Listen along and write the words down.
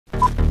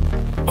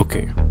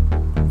Okay,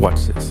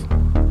 what's this?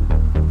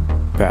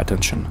 Pay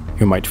attention,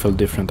 you might feel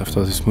different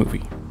after this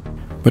movie.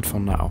 But for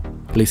now,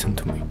 listen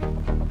to me.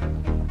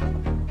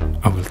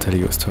 I will tell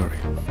you a story,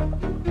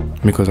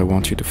 because I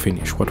want you to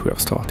finish what we have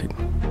started.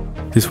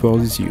 This world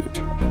is huge,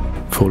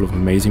 full of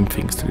amazing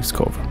things to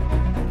discover,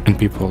 and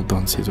people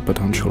don't see the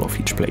potential of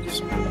each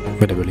place.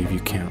 But I believe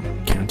you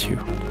can, can't you?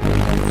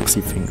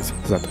 See things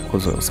that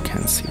others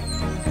can't see.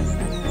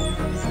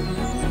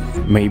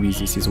 Maybe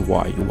this is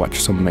why you watch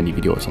so many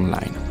videos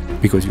online,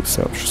 because you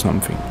search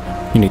something.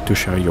 You need to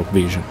share your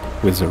vision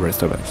with the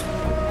rest of us.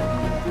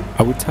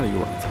 I will tell you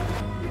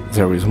what,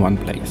 there is one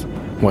place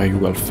where you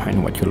will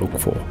find what you look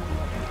for,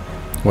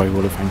 where you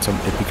will find some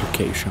epic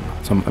location,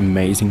 some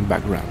amazing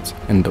backgrounds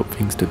and dope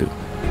things to do.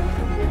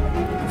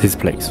 This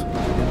place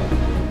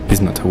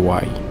is not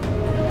Hawaii.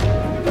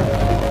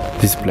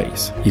 This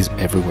place is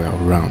everywhere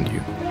around you.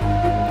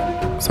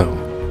 So,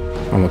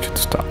 I want you to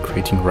start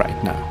creating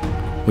right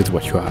now with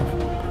what you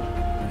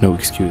have. No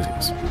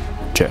excuses,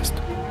 just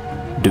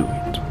do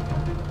it.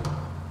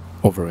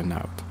 Over and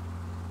out.